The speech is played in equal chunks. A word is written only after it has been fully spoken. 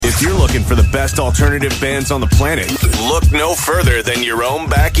If you're looking for the best alternative bands on the planet, look no further than your own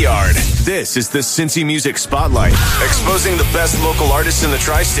backyard. This is the Cincy Music Spotlight, exposing the best local artists in the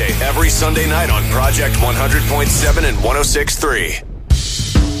tri-state every Sunday night on Project 100.7 and 106.3.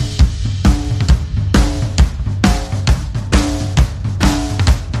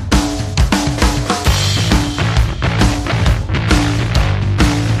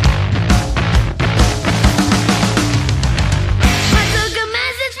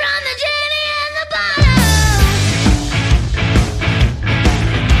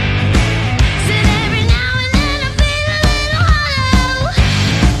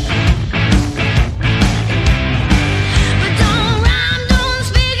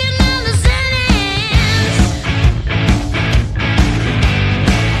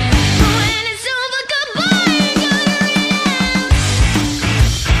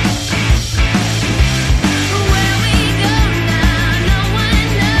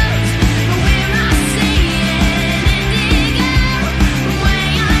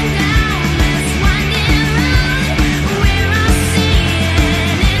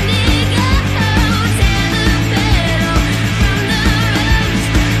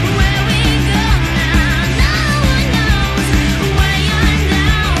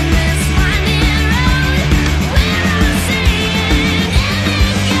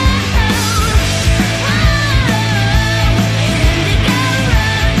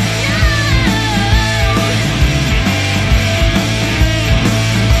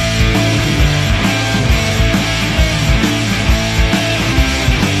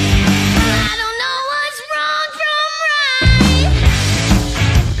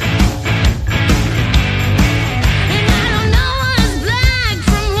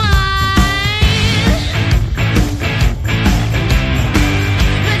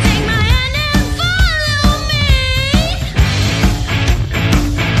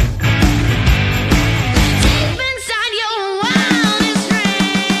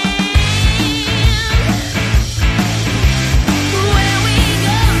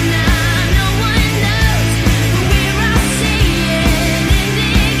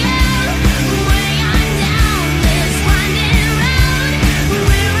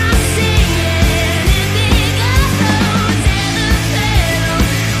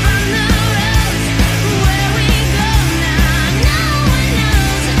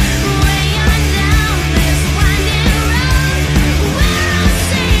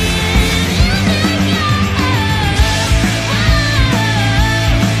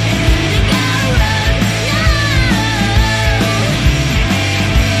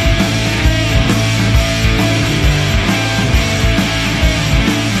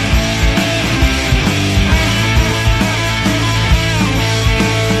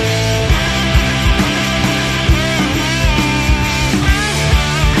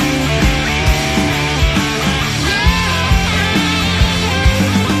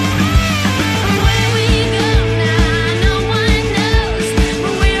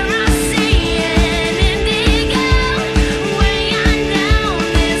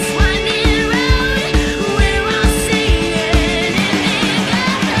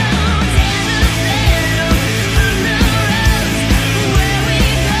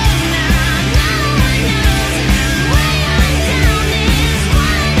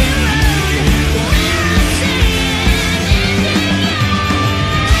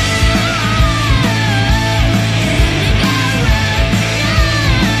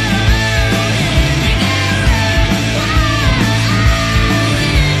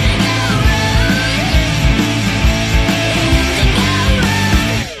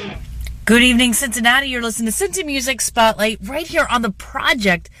 Good evening, Cincinnati. You're listening to Cincy Music Spotlight right here on the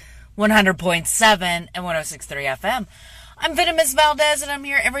Project 100.7 and 106.3 FM. I'm Venomous Valdez, and I'm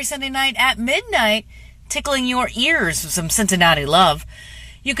here every Sunday night at midnight, tickling your ears with some Cincinnati love.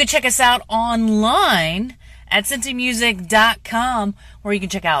 You can check us out online at cincymusic.com, where you can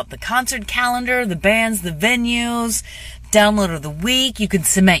check out the concert calendar, the bands, the venues, download of the week. You can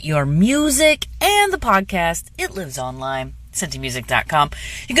submit your music and the podcast. It lives online. cincymusic.com.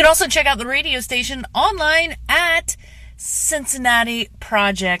 You can also check out the radio station online at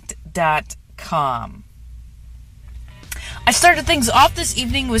cincinnatiproject.com. I started things off this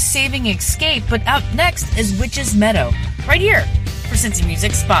evening with Saving Escape, but up next is Witch's Meadow, right here for Cincy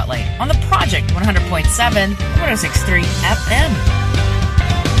Music Spotlight on the Project 100.7, 106.3 FM.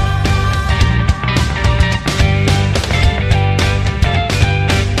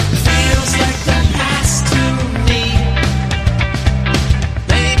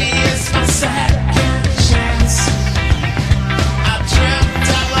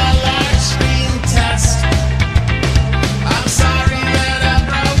 I'm sorry that I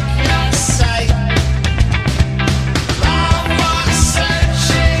broke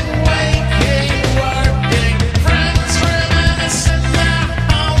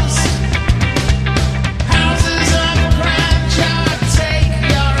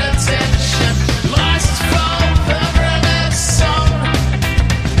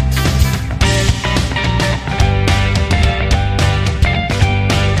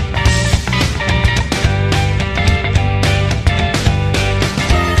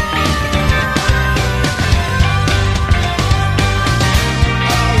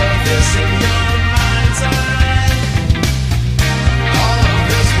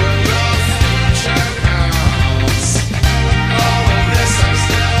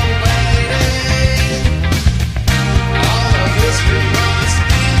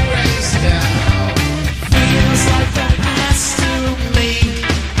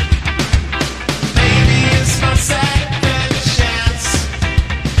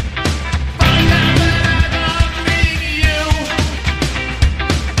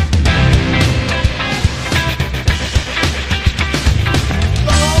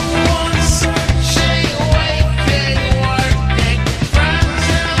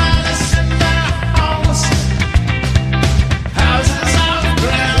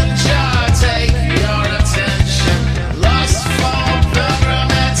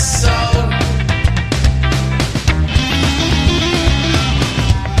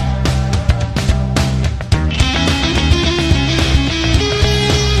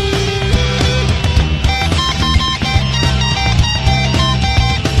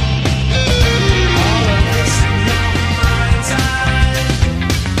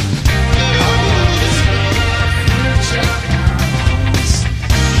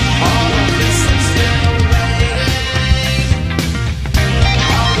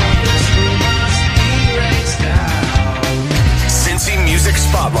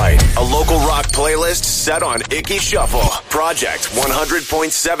Spotlight, a local rock playlist set on Icky Shuffle. Project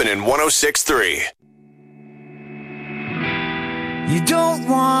 100.7 and 106.3. You don't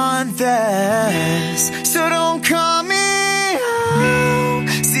want this, so don't call me out.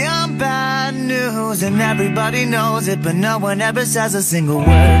 See, I'm bad news and everybody knows it, but no one ever says a single word.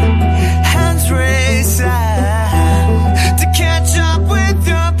 Hands racing to catch up with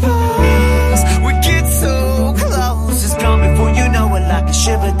your pulse. We get so close, it's gone before you know it, like a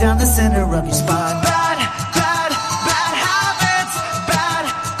shiver down the center of your spine. Bad habits, bad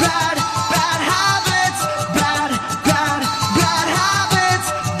habits, bad habits,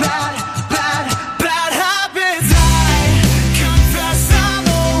 bad habits. I confess I'm a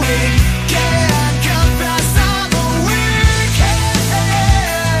weekend, confess I'm a weekend.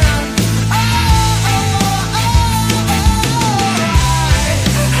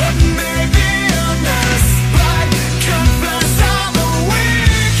 Maybe a mess, but confess I'm a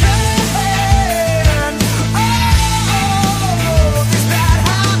weekend. These bad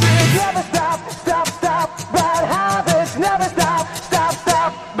habits never stop, bad habits never stop,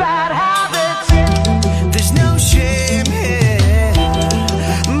 bad habits. There's no shame here,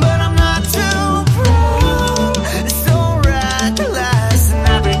 but I'm not too proud. It's so reckless, and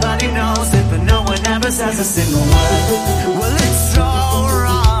everybody knows it, but no one ever says a single word. Well, it's so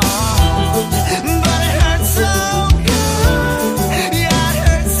wrong, but it hurts so good. Yeah, it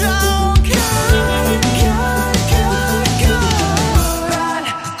hurts so good. Bad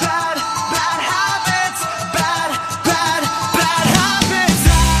habits, bad habits. I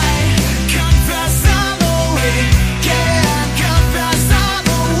confess I'm a weekend, confess I'm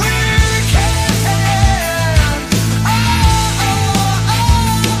a weekend.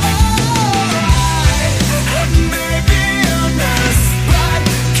 Maybe a mess, but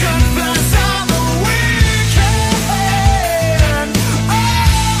confess I'm a weekend.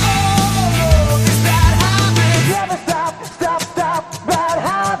 These bad habits never stop, bad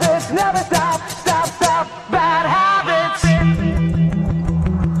habits never stop, bad habits.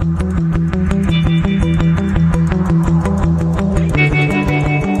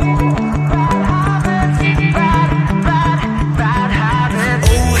 Bad habits.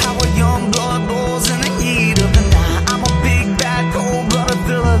 Oh, how a young blood boils in the heat of the night. I'm a big bad cold-blooded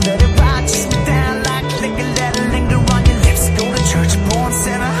filler, let it ride, chase me down like liquor, let it linger on your lips. Go to church, born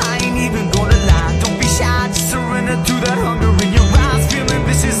sinner, I ain't even gonna lie. Don't be shy, just surrender to that hunger in your eyes. Feeling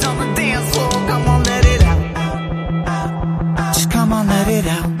vicious on the dance floor, come on, let it out. Just come on, let it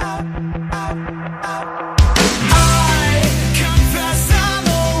out. I confess I'm a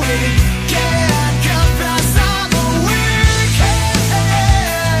weekend, confess I'm a weekend.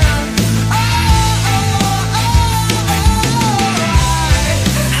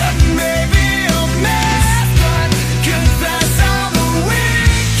 Maybe a mess, but confess I'm a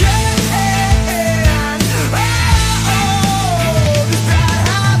weekend. These bad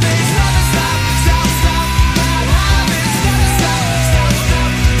habits never stop, bad habits never stop,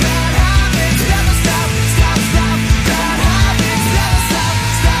 bad habits never stop, bad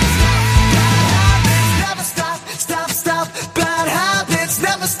habits never stop, bad habits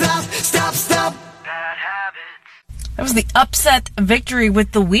never stop, bad habits. That was the upset victory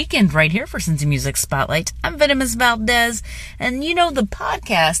with The Weeknd right here for Cincy Music Spotlight. I'm Venomous Valdez, and you know the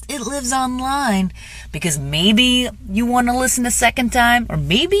podcast, it lives online because maybe you want to listen a second time, or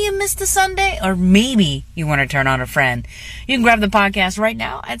maybe you missed a Sunday, or maybe you want to turn on a friend. You can grab the podcast right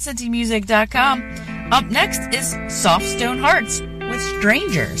now at cincymusic.com. Up next is Soft Stone Hearts with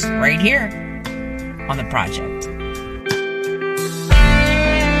Strangers right here on The Project.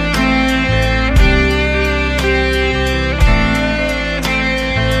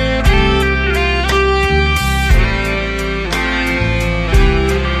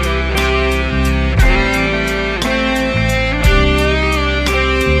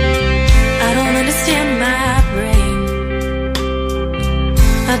 I don't understand my brain.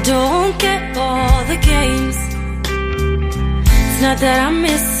 I don't get all the games. It's not that I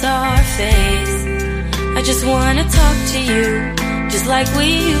miss our face. I just wanna talk to you, just like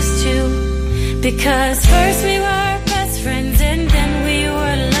we used to. Because first we were best friends and then we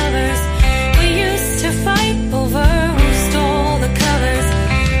were lovers. We used to fight over who stole the colors.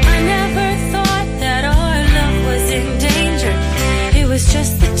 I never thought that our love was in danger. It was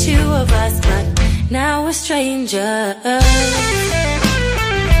just the two of us, but now we're strangers.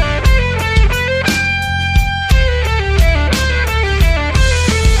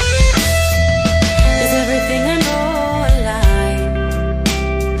 Is everything I know a lie?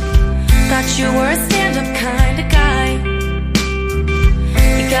 Thought you were a stand-up kind of guy.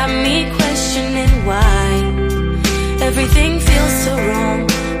 You got me questioning why everything feels so wrong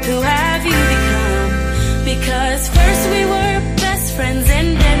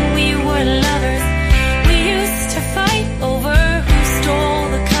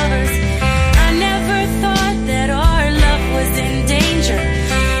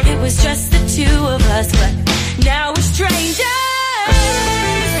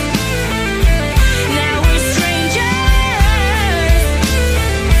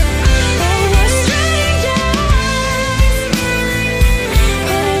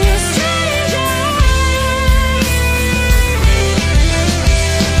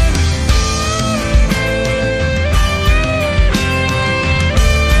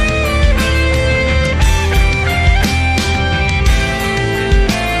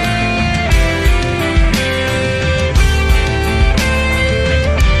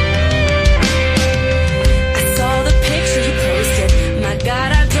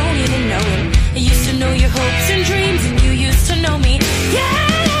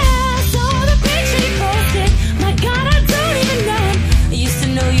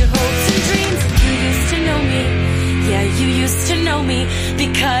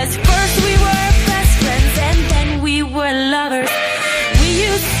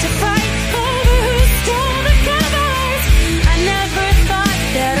used to fight over who stole the covers. I never thought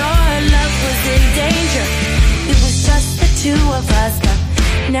that our love was in danger. It was just the two of us, but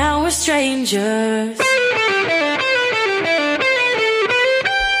now we're strangers.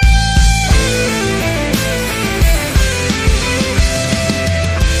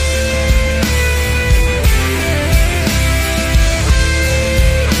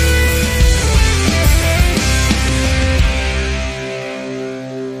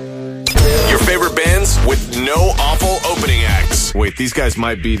 Favorite bands with no awful opening acts. Wait, these guys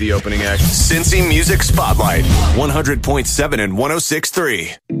might be the opening act. Cincy Music Spotlight, 100.7 and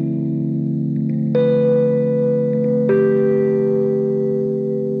 106.3.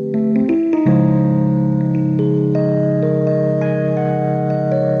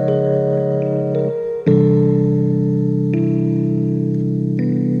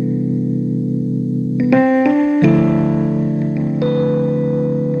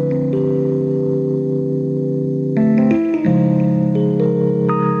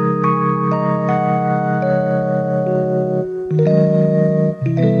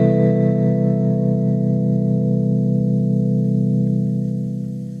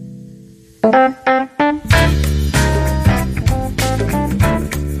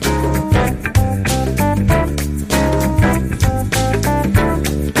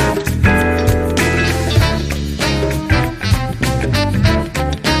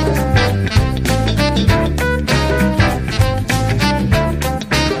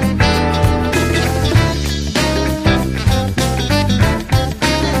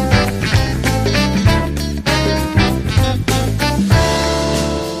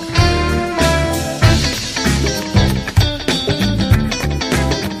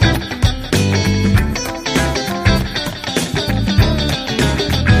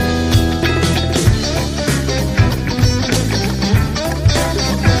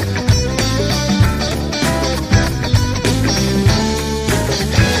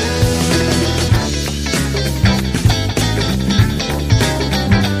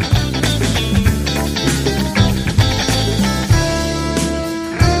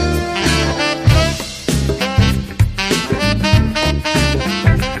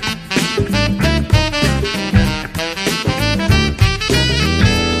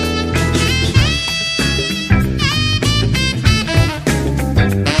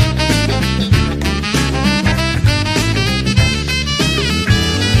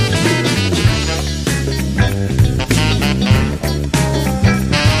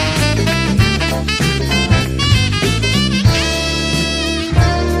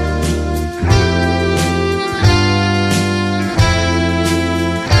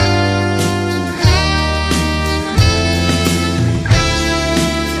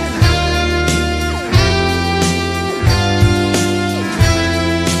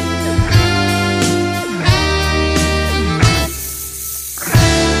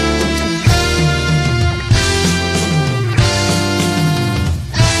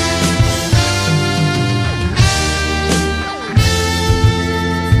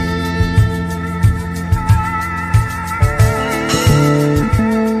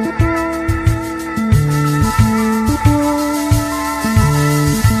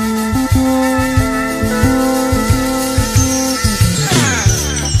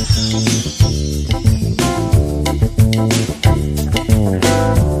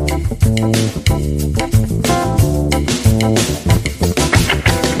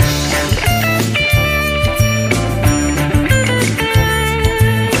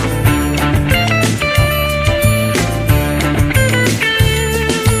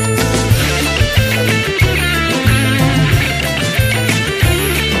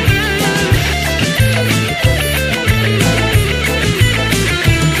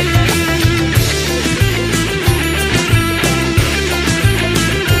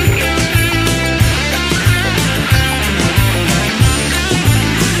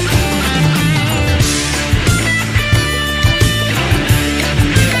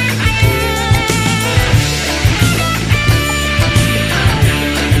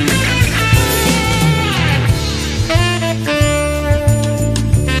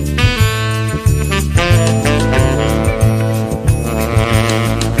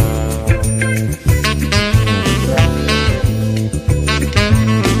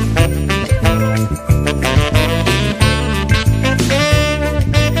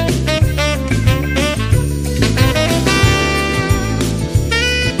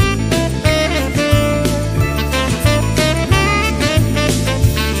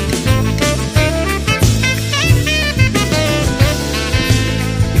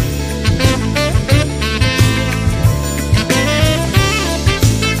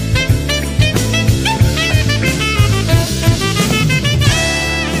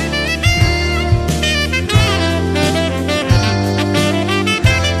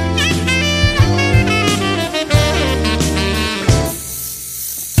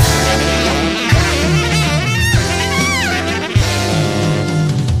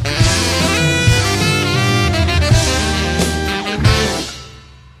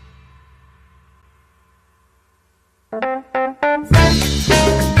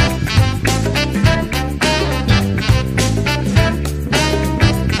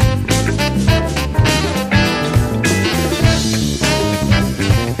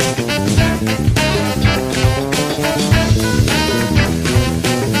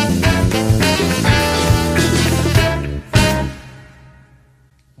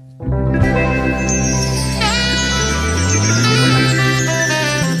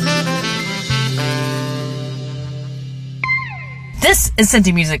 This is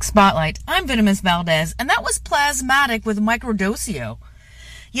Cincy Music Spotlight. I'm Venomous Valdez, and that was Plasmatic with Microdosio.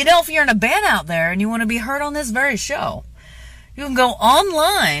 You know, if you're in a band out there and you want to be heard on this very show, you can go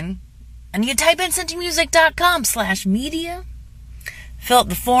online and you type in cincymusic.com/media, fill out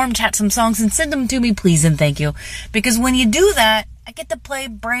the form, chat some songs, and send them to me, please and thank you. Because when you do that, I get to play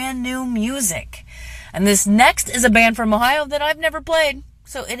brand new music. And this next is a band from Ohio that I've never played,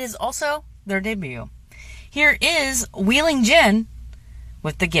 so it is also their debut. Here is Wheeling Gin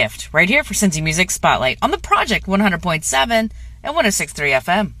with The Gift, right here for Cincy Music Spotlight on the Project 100.7 and 106.3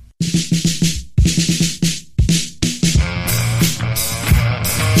 FM.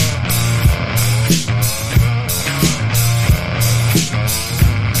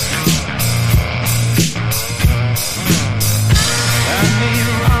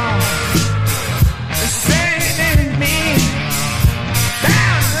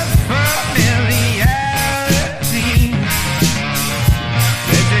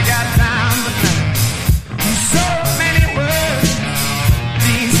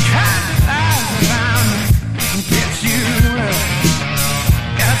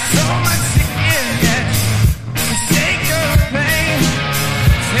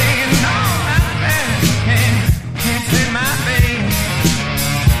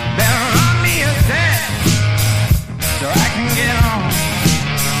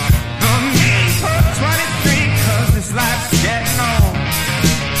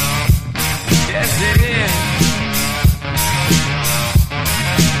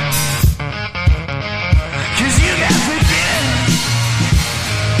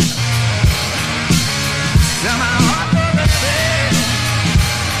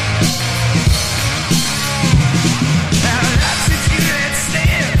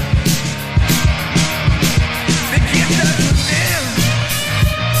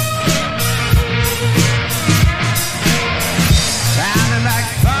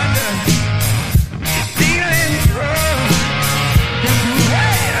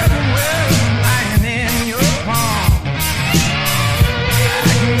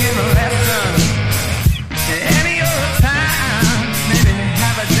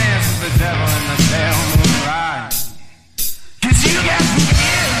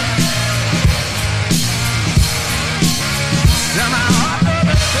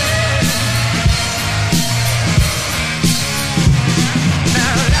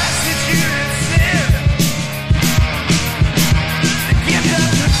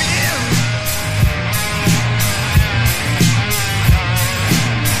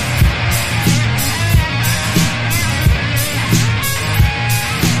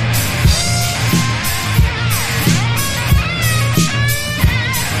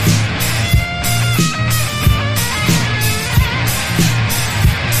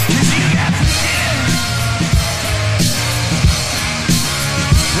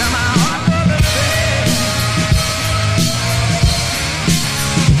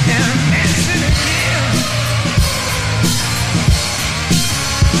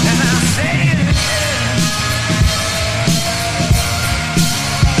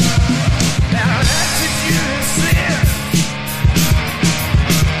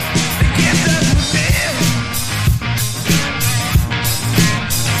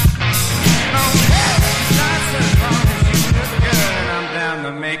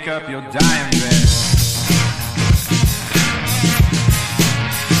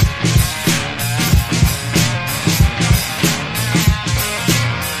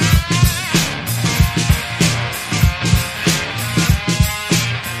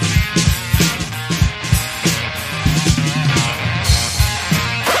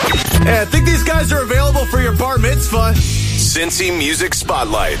 I think these guys are available for your bar mitzvah. Cincy Music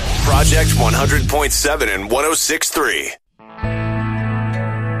Spotlight, Project 100.7 and 106.3.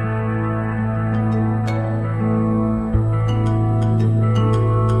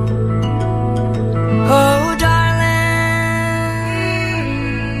 Oh, darling,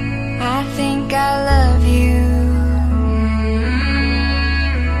 I think I love you.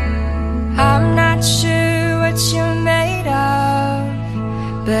 I'm not sure what you're made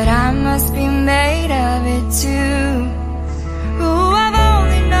of, but I must be made of it too. Ooh, I've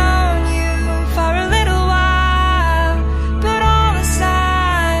only known you for a little while,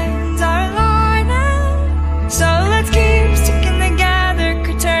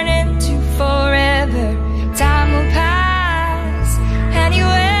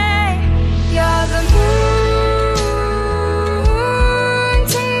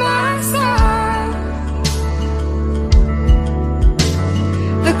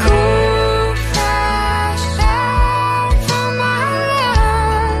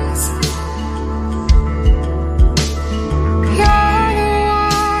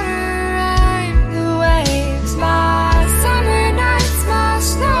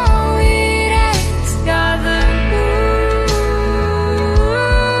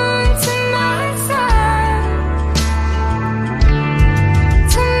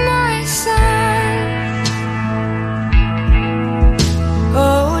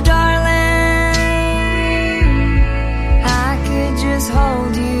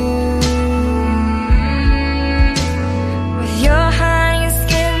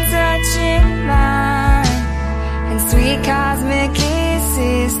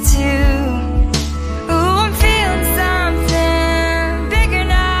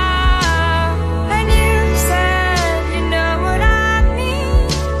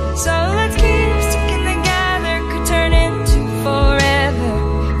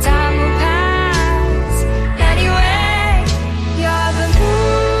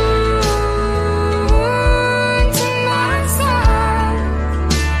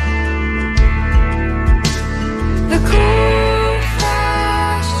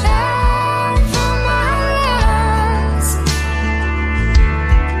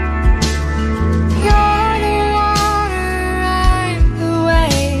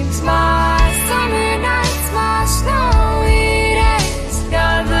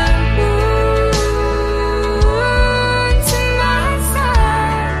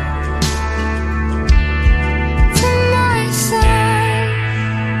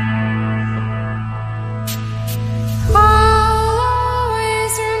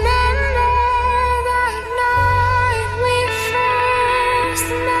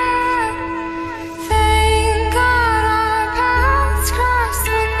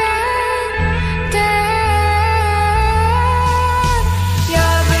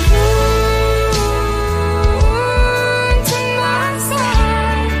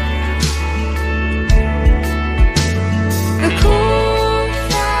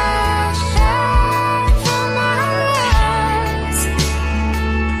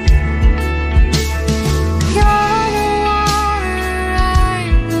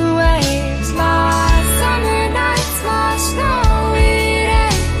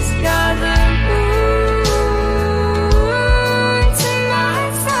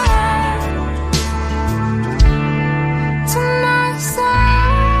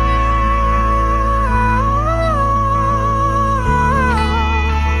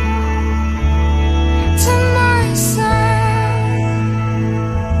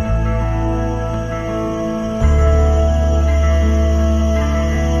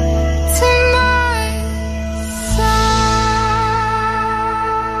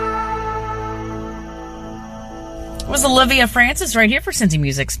 Was Olivia Francis right here for Cincy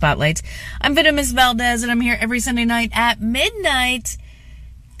Music Spotlights. I'm Venomous Valdez, and I'm here every Sunday night at midnight,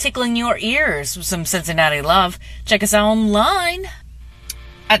 tickling your ears with some Cincinnati love. Check us out online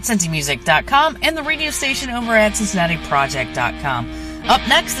at cincymusic.com and the radio station over at cincinnatiproject.com. Up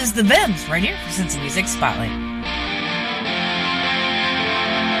next is the Vims right here for Cincy Music Spotlight.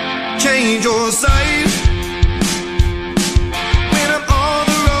 Change your side.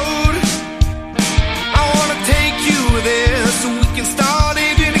 There so we can start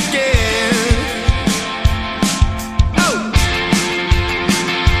it again. Oh.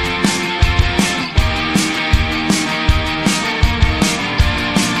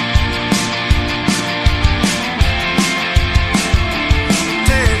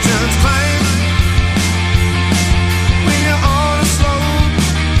 Tensions climb when you're on a slope.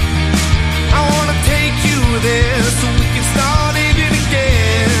 I wanna take you there so we can start it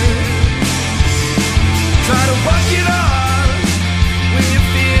again. Try to walk it up when you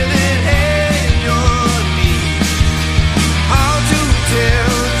feel it in your knee. Hard to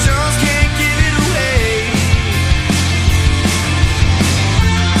tell, just can't give it away.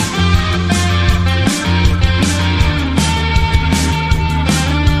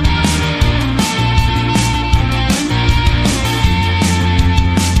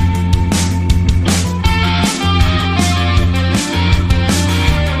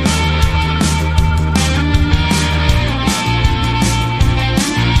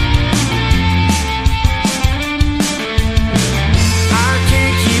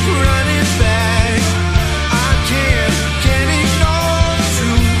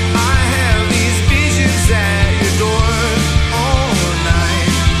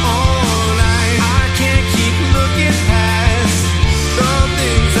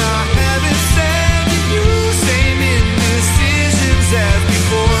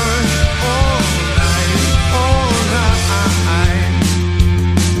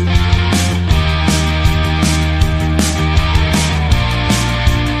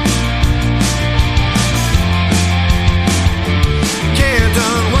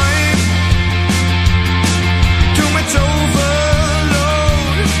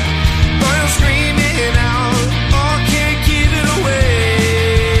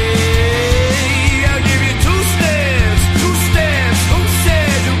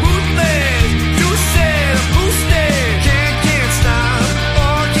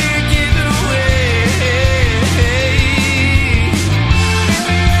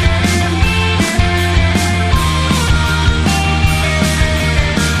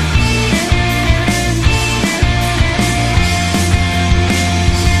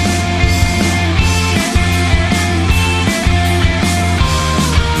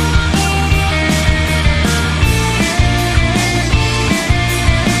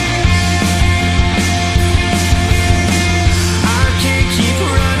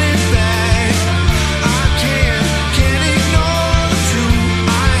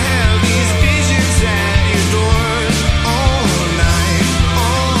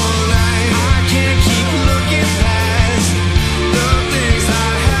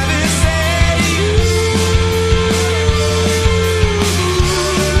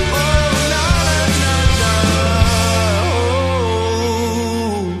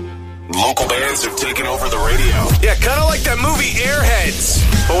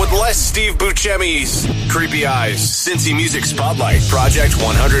 Steve Buscemi's Creepy Eyes, Cincy Music Spotlight, Project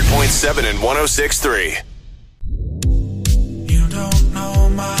 100.7 and 106.3. You don't know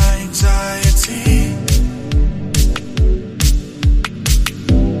my anxiety.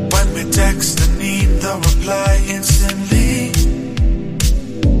 When we text, I need the reply instantly.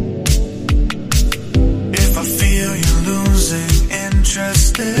 If I feel you're losing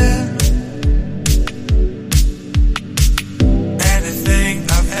interest in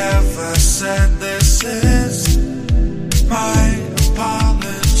ever said, this is my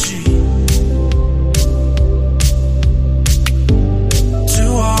apology.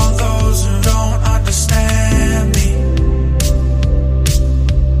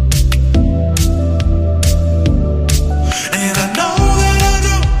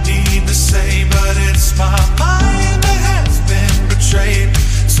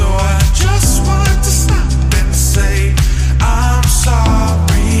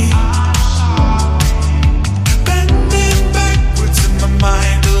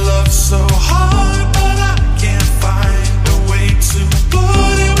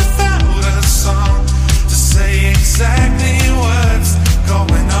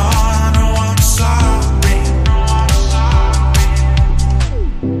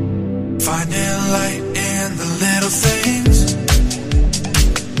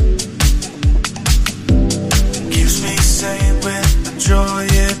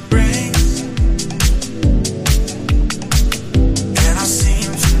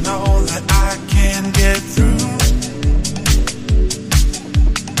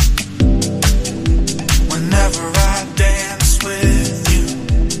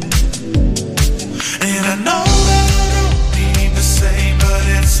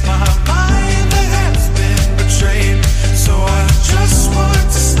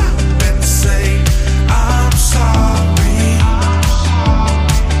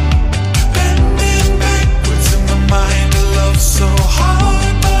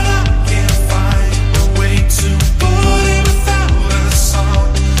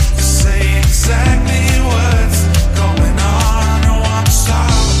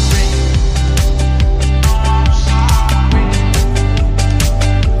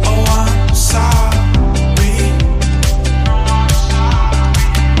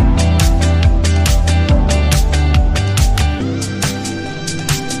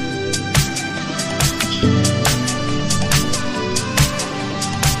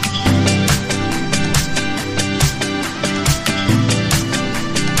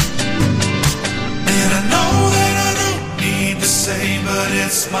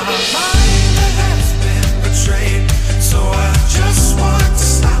 It's my mind that has been betrayed, so I just want to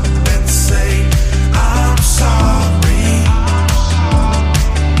stop and say I'm sorry.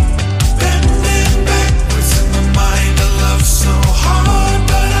 Bending backwards in my mind, I love so hard,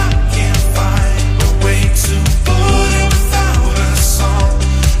 but I can't find a way to put it without a song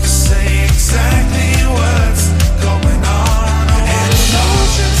to say exactly what's going on. And I know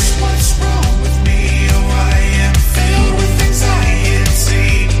just what's wrong with me. Oh, I am filled with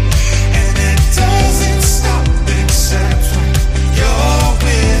anxiety, and it doesn't stop except when you're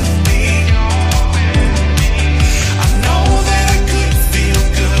with me. I know that I could feel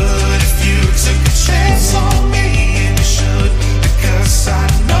good if you took a chance on me, and you should, because I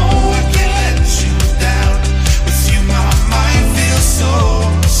know I can't let you down. With you my mind feels so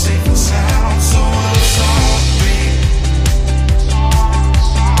safe and sound, so I'm sorry.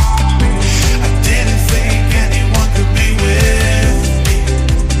 I didn't think anyone could be with me,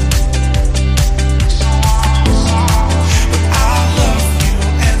 but I love you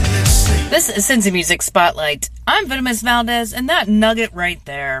endlessly. This is Cincy Music Spotlight. I'm Venomous Valdez, and that nugget right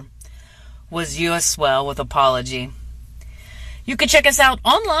there was US Swell with Apology. You can check us out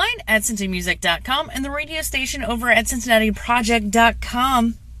online at cincymusic.com and the radio station over at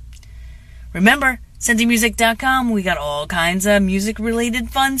cincinnatiproject.com. Remember, cincymusic.com, we got all kinds of music-related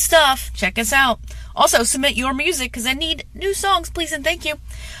fun stuff. Check us out. Also, submit your music, because I need new songs, please and thank you.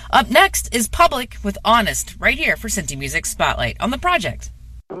 Up next is Public with Honest, right here for Cincy Music Spotlight on the project.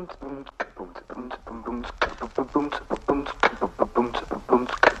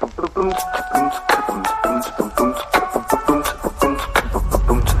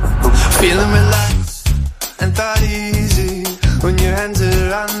 Feeling relaxed and thought easy when your hands are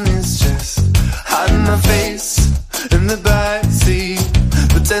around his chest. Hiding my face in the backseat,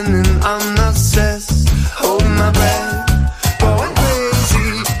 pretending I'm not stressed. Holding my breath, going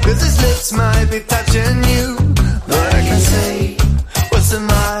crazy, 'cause his lips might be touching you, but I can't say what's in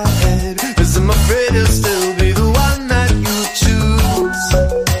my head, 'cause I'm afraid he'll still be the one that you choose.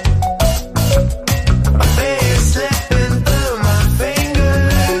 My face slipping through my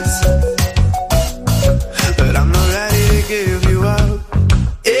fingers, but I'm not ready to give you up.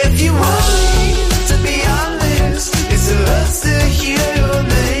 If you want me to be honest, it's a hurts to hear your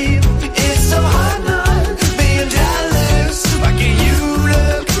name. It's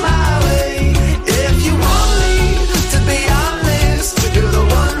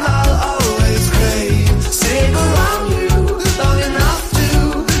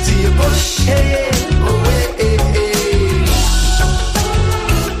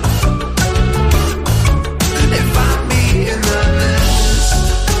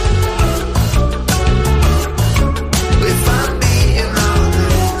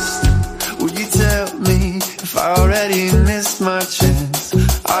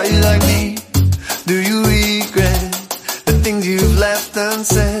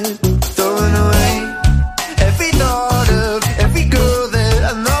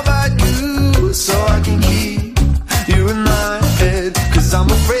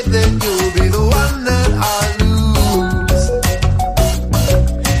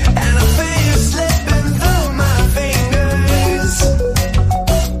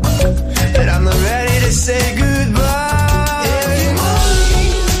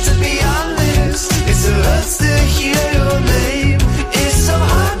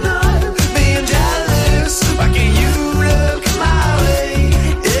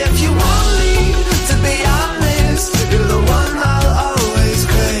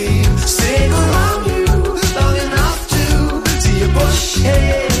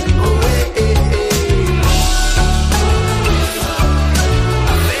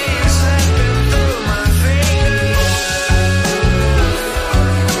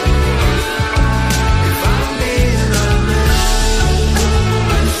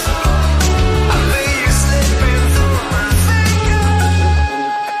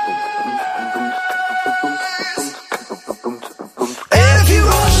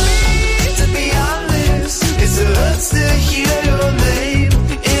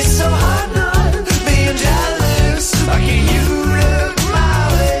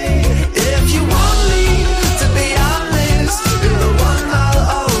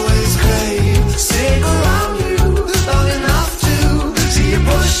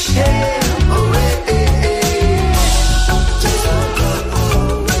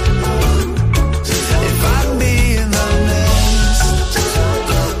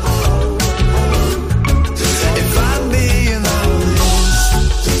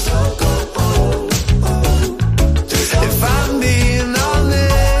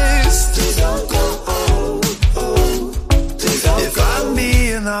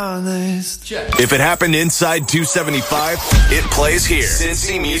If it happened inside 275, it plays here.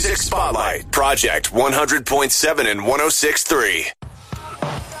 Cincy Music Spotlight. Project 100.7 and 106.3.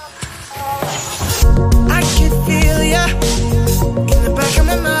 I can feel ya in the back of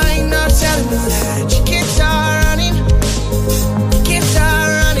my mind, now telling me that you can't start running. You can't start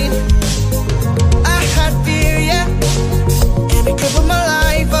running. I had fear, yeah, every clip of my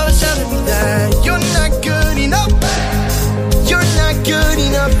life, always telling me that you're not good enough. You're not good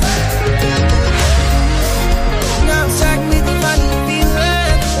enough. Now I'm stuck with the funny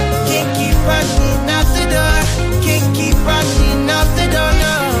feeling. Can't keep running out the door. Can't keep running out the door,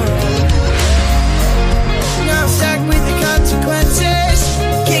 no. Now I'm stuck with the consequences.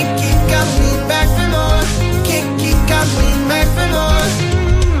 Can't keep coming back for more. Can't keep coming back for more.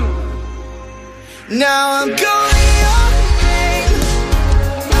 Now I'm going all in.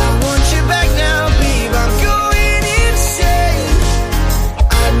 I want you back now, babe. I'm going insane.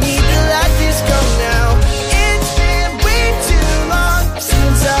 I need to let this go now. It's been way too long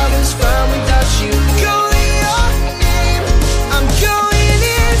since I was fine without you. Going all in. I'm going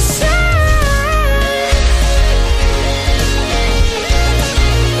insane.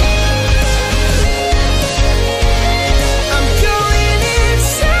 I'm going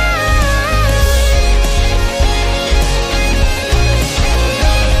insane.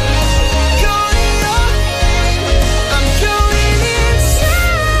 Going all in. I'm going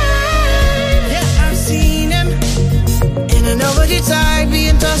insane. Yeah, I've seen him, and I know what it's like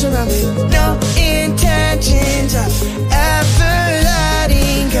being tossed around with no intentions of ever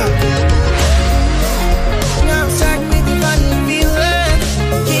letting go. Now I'm stuck with the funny feeling.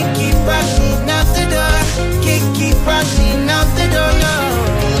 Can't keep running out the door. Can't keep running out the door, no.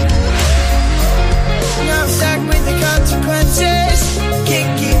 Now I'm stuck with the consequences.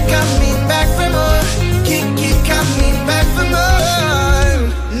 Can't keep coming back for more. Can't keep coming back for more.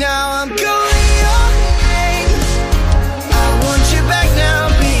 Now I'm going all in. I want you back now,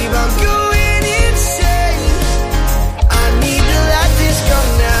 babe. I'm going insane. I need to let this go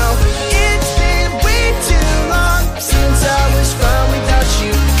now. It's been way too long since I was fine without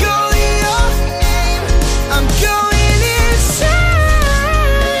you. Going all in. I'm going insane.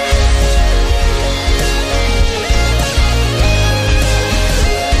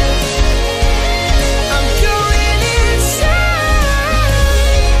 I'm going insane.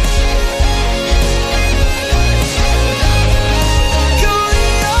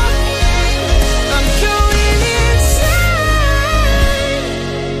 Going all in. I'm going insane.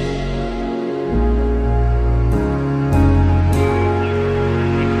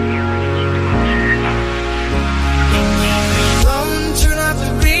 Alone, turn off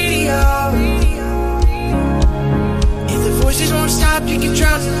the radio. If the voices won't stop, you can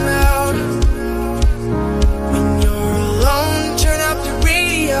drown them out. When you're alone, turn off the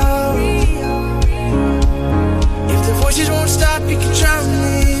radio. If the voices won't stop, you can drown them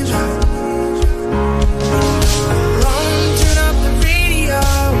out. Alone, turn off the radio.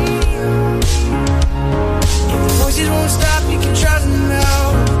 If the voices won't stop, you can drown them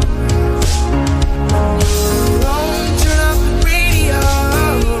out. Alone, turn off the radio.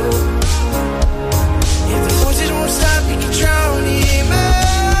 If the voices won't stop, you can drown him out.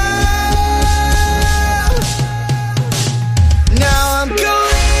 Now I'm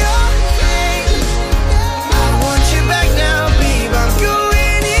going all in. I want you back now, babe. I'm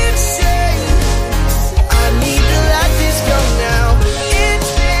going insane. I need to let this go now. It's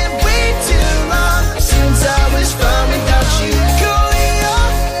been way too long since I was fine without you. Going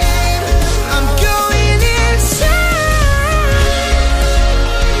all in. I'm going insane.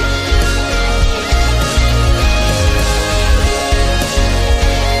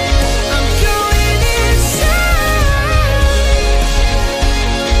 I'm going insane.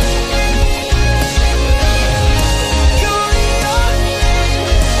 Going all in.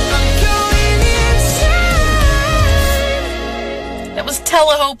 I'm going insane. That was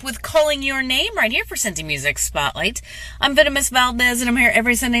Telehope with Calling Your Name right here for Cincy Music Spotlight. I'm Venomous Valdez, and I'm here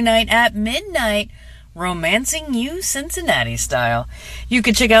every Sunday night at midnight, romancing you Cincinnati style. You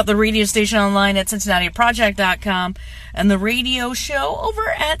can check out the radio station online at CincinnatiProject.com and the radio show over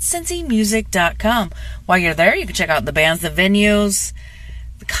at CincyMusic.com. While you're there, you can check out the bands, the venues,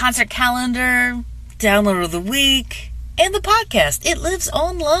 the concert calendar, download of the week, and the podcast. It lives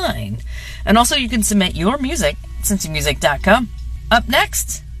online. And also, you can submit your music at CincyMusic.com. Up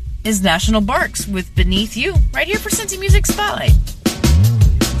next is National Barks with Beneath You, right here for Cincy Music Spotlight.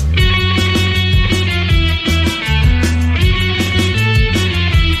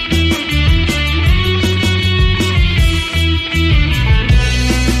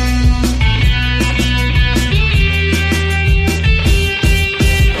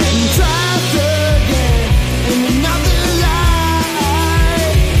 Traffic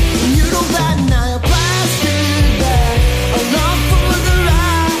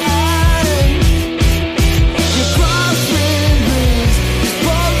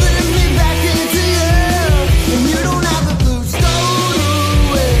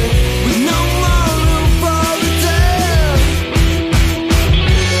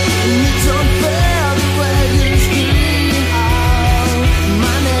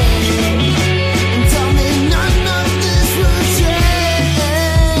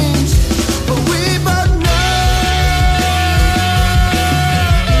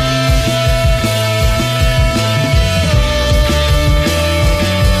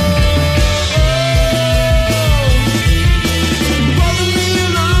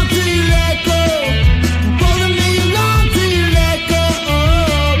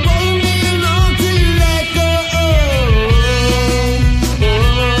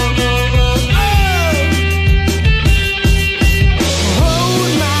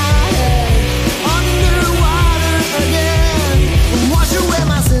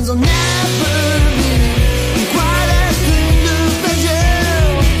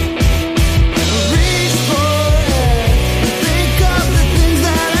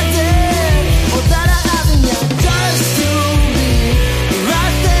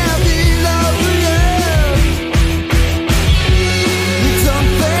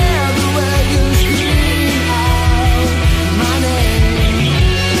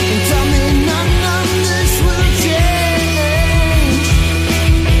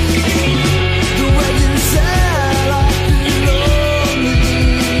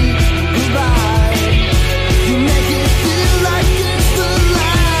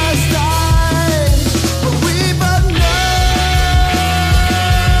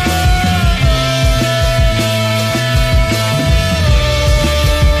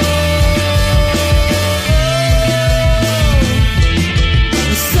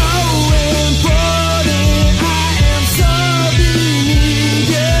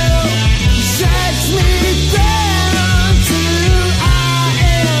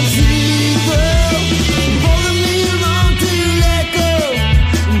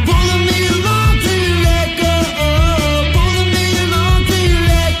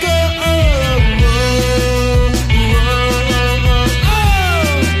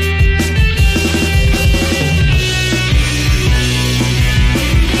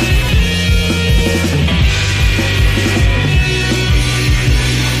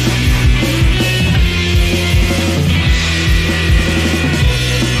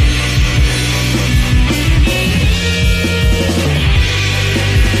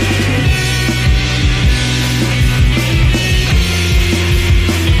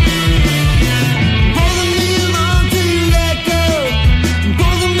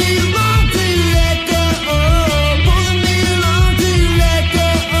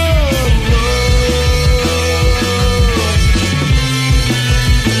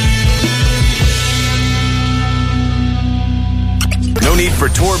need for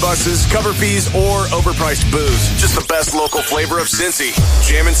tour buses, cover fees, or overpriced booze. Just the best local flavor of Cincy.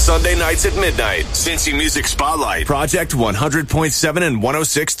 Jamming Sunday nights at midnight. Cincy Music Spotlight. Project 100.7 and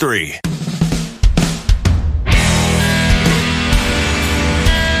 106.3.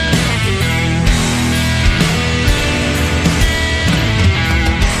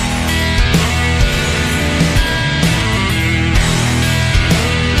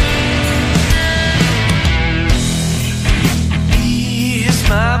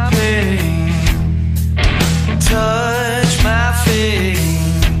 My pain, touch my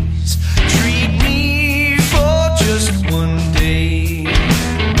face, treat me for just one day.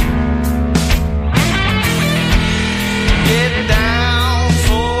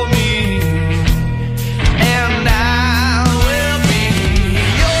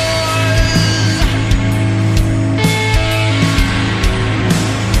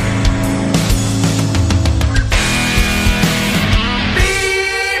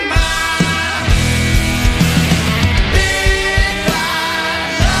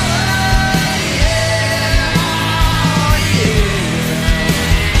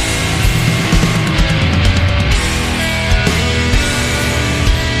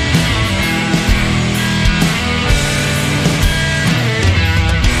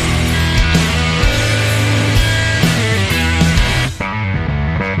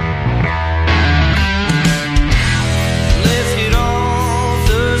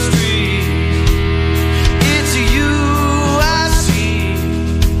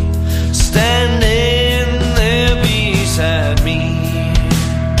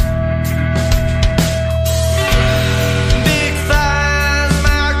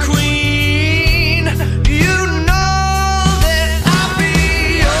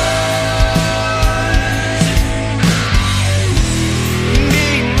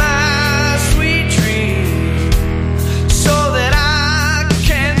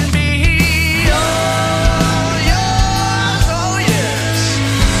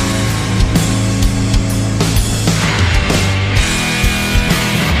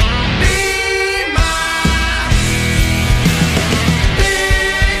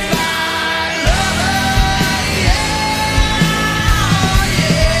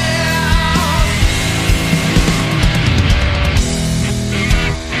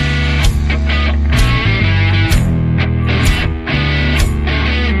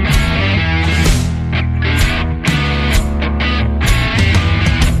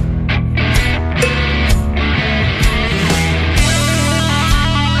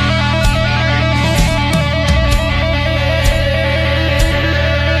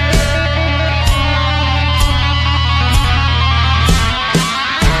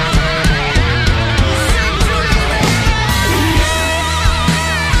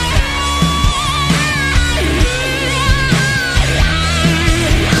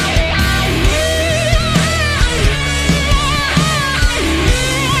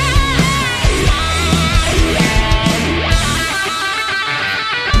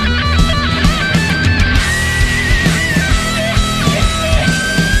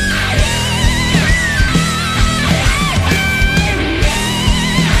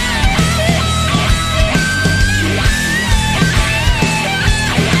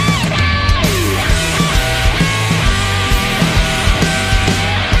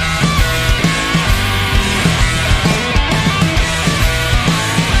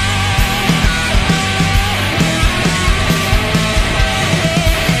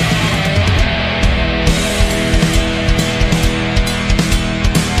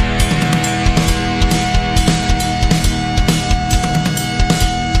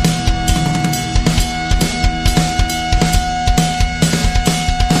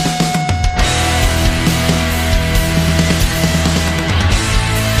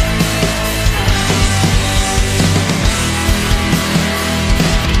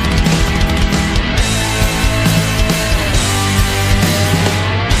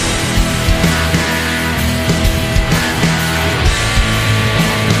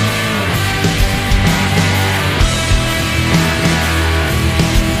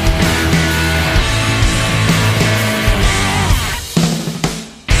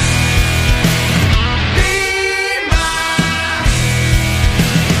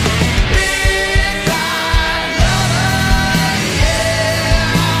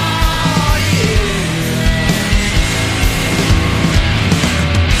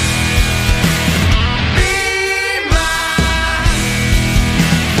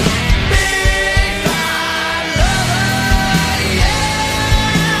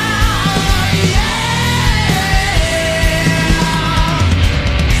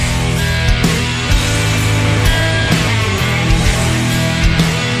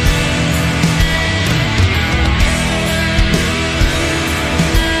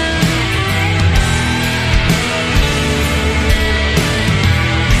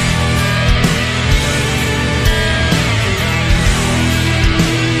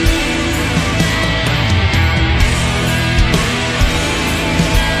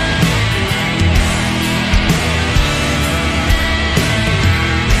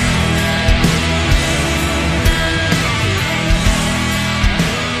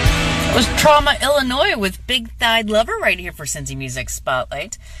 Trauma, Illinois with Big Thighed Lover right here for Cincy Music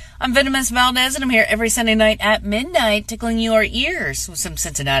Spotlight. I'm Venomous Valdez, and I'm here every Sunday night at midnight tickling your ears with some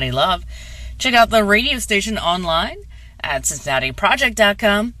Cincinnati love. Check out the radio station online at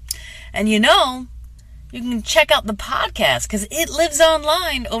CincinnatiProject.com. And you can check out the podcast because it lives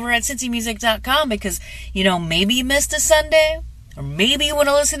online over at CincyMusic.com because, maybe you missed a Sunday, or maybe you want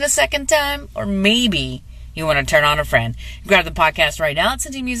to listen a second time, or maybe you want to turn on a friend. Grab the podcast right now at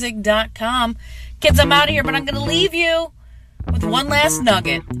CincyMusic.com. Kids, I'm out of here, but I'm going to leave you with one last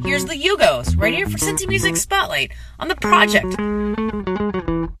nugget. Here's the Yugos right here for Cincy Music Spotlight on the Project.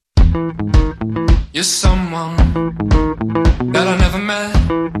 You're someone that I never met,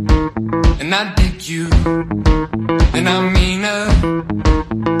 and I dig you, and I mean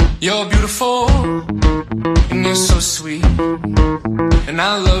it. You're beautiful, and you're so sweet, and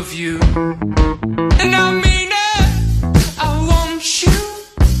I love you, and I mean it. I want you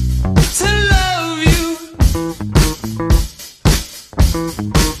to love you.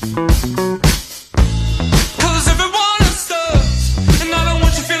 'Cause everyone else does, and I don't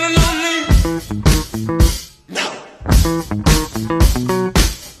want you feeling lonely. No.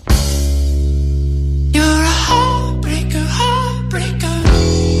 You're a heartbreaker, heartbreaker.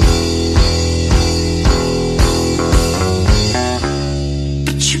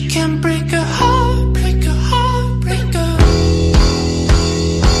 But you can't break a heartbreaker, heartbreaker.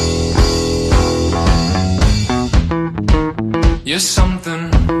 You're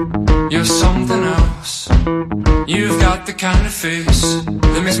something else. You've got the kind of face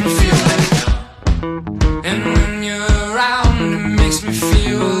that makes me feel like, and when you're around, it makes me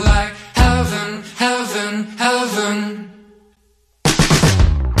feel like heaven, heaven, heaven.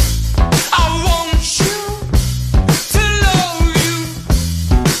 I want you to love you,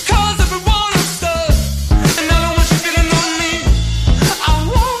 'cause everyone else does, and I don't want you feeling lonely. I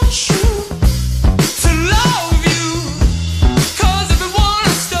want you to love you, 'cause everyone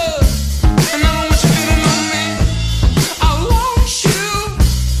else does, and I don't want you feeling lonely. I want you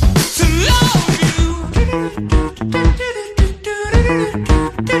to love you.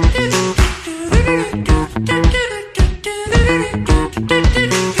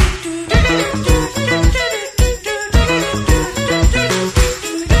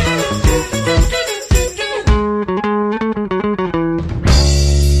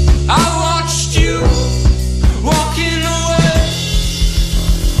 I watched you walking away,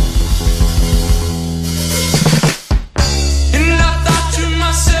 and I thought to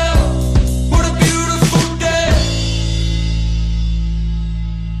myself, what a beautiful day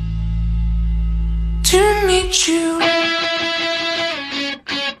to meet you.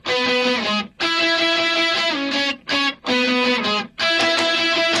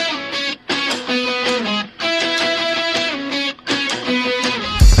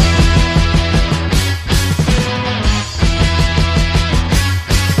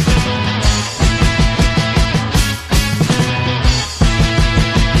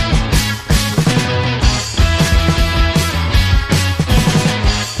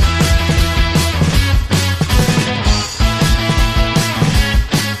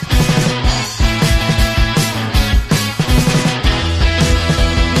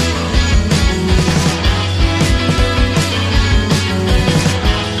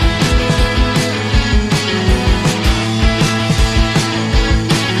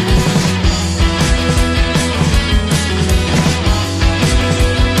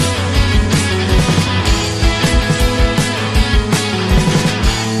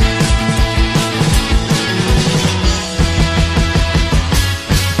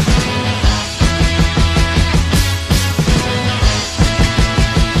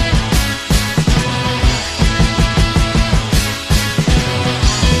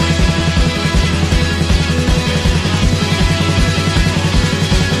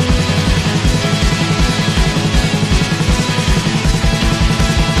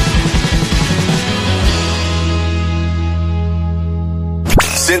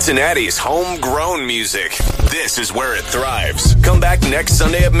 Cincinnati's homegrown music. This is where it thrives. Come back next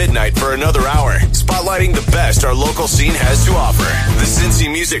Sunday at midnight for another hour, spotlighting the best our local scene has to offer. The Cincy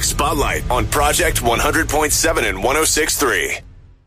Music Spotlight on Project 100.7 and 106.3.